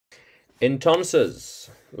Entonces,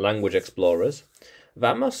 language explorers,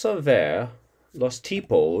 vamos a ver los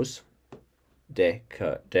tipos de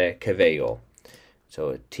cabello.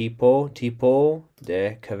 So, tipo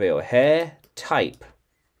de cabello. Hair type.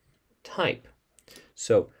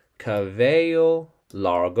 So, cabello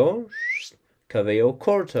largo, cabello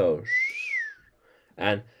corto,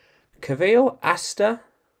 and cabello hasta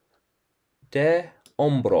de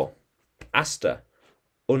hombro. Hasta,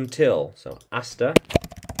 until. So, hasta,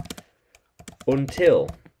 until.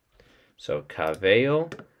 So, cabello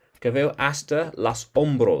hasta las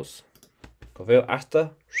hombros. Cabello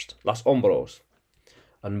hasta las hombros.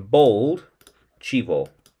 And bald, chivo.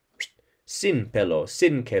 Sin pelo,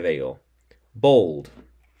 sin cabello. Bald.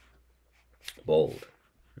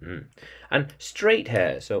 And straight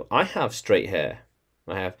hair. So I have straight hair.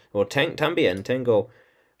 También tengo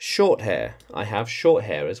short hair. I have short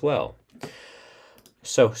hair as well.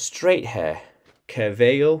 So straight hair,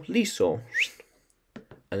 cabello liso.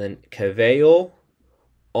 And then cabello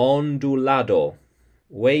ondulado.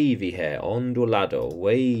 Wavy hair, ondulado,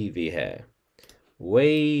 wavy hair.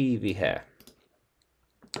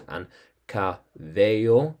 And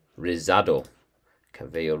cabello rizado.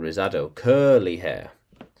 Curly hair.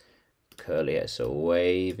 So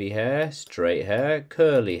wavy hair, straight hair,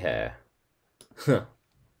 curly hair.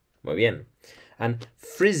 Muy bien. And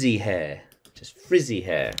frizzy hair. Just frizzy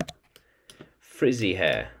hair.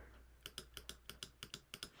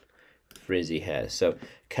 So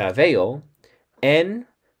cabello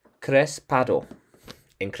encrespado.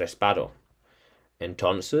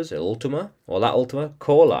 Entonces, la última,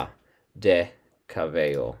 cola de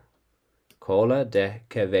cabello.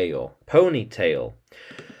 Ponytail.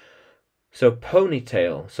 So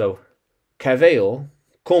ponytail. So cabello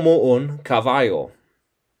como un caballo.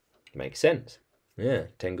 Makes sense. Yeah,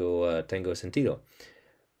 tengo sentido.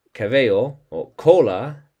 Cabello or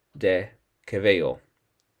cola de cabello.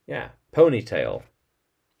 Yeah, ponytail.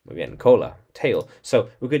 Muy bien, cola, tail. So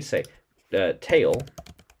we could say tail,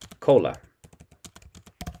 cola.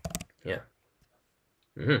 Yeah.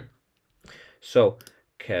 So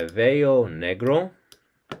cabello negro,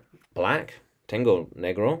 black. Tengo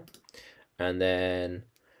negro. And then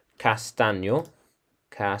castaño.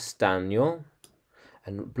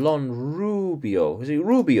 And blonde, rubio. Is it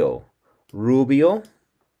rubio? Rubio,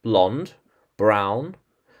 blonde, brown,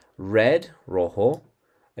 red, rojo,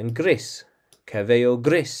 and gris. Cabello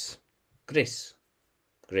gris.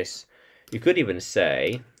 You could even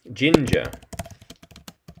say ginger.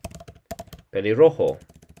 Pelirrojo.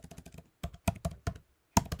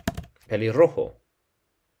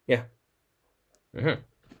 Yeah. And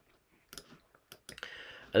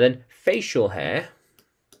then facial hair,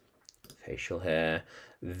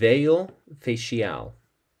 veil facial,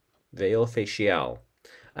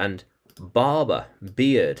 and barba,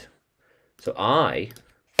 beard. So I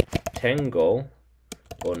tengo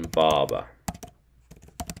un barba.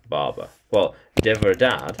 Well, de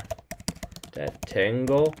verdad,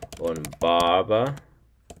 tengo un barba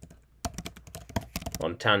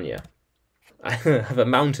montaña. I have a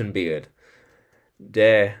mountain beard.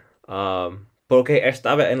 Porque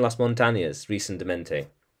estaba en las montañas recientemente.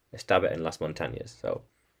 So,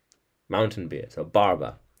 mountain beard. So,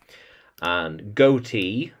 barba. And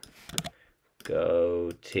goatee.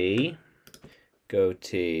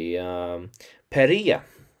 Perilla.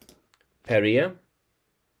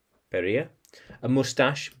 A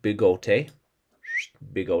moustache, bigote.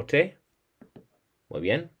 Muy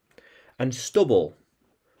bien. And stubble.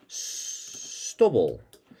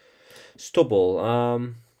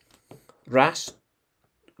 Ras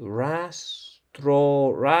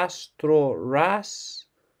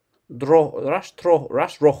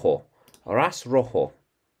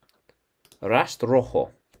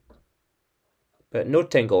rojo. But no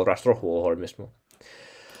tengo ras rojo ahora mismo.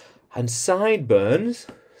 And sideburns.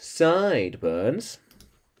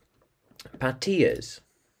 Patillas,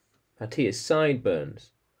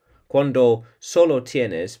 sideburns. Cuando solo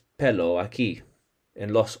tienes pelo aquí,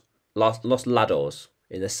 en los lados,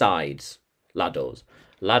 in the sides. Lado,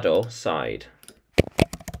 side.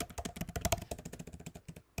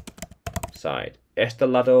 Este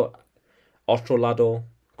lado, otro lado,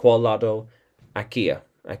 cuál lado, aquí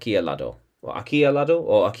al lado. Or aquí al lado,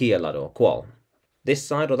 or aquí al lado, cuál? This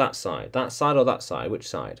side or that side? That side or that side? Which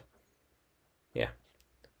side? Yeah.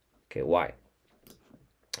 Okay, why?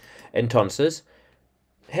 Entonces,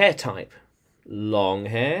 hair type. Long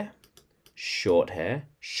hair, short hair,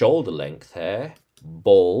 shoulder length hair,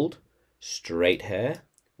 bald, straight hair,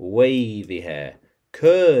 wavy hair,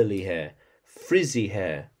 curly hair, frizzy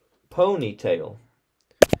hair, ponytail.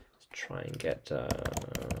 Let's try and get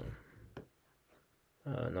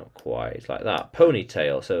Not quite. It's like that.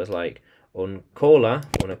 Ponytail. So it's like una cola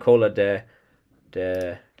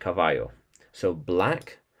de caballo. So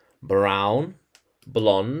black, brown,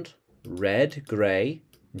 blonde, red, grey,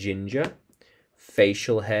 ginger,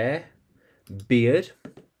 facial hair, beard,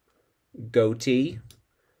 goatee,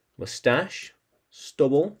 moustache,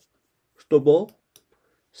 stubble,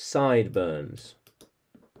 sideburns.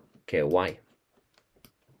 Okay, why?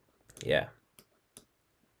 Yeah.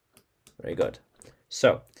 Very good.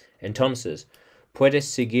 So, entonces, puedes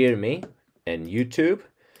seguirme en YouTube,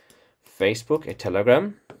 Facebook y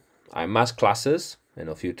Telegram. Hay más clases en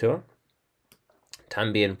el futuro.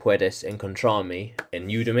 También puedes encontrarme en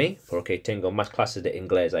Udemy, porque tengo más clases de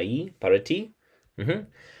inglés ahí para ti. Y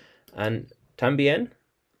también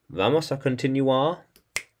vamos a continuar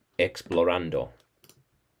explorando.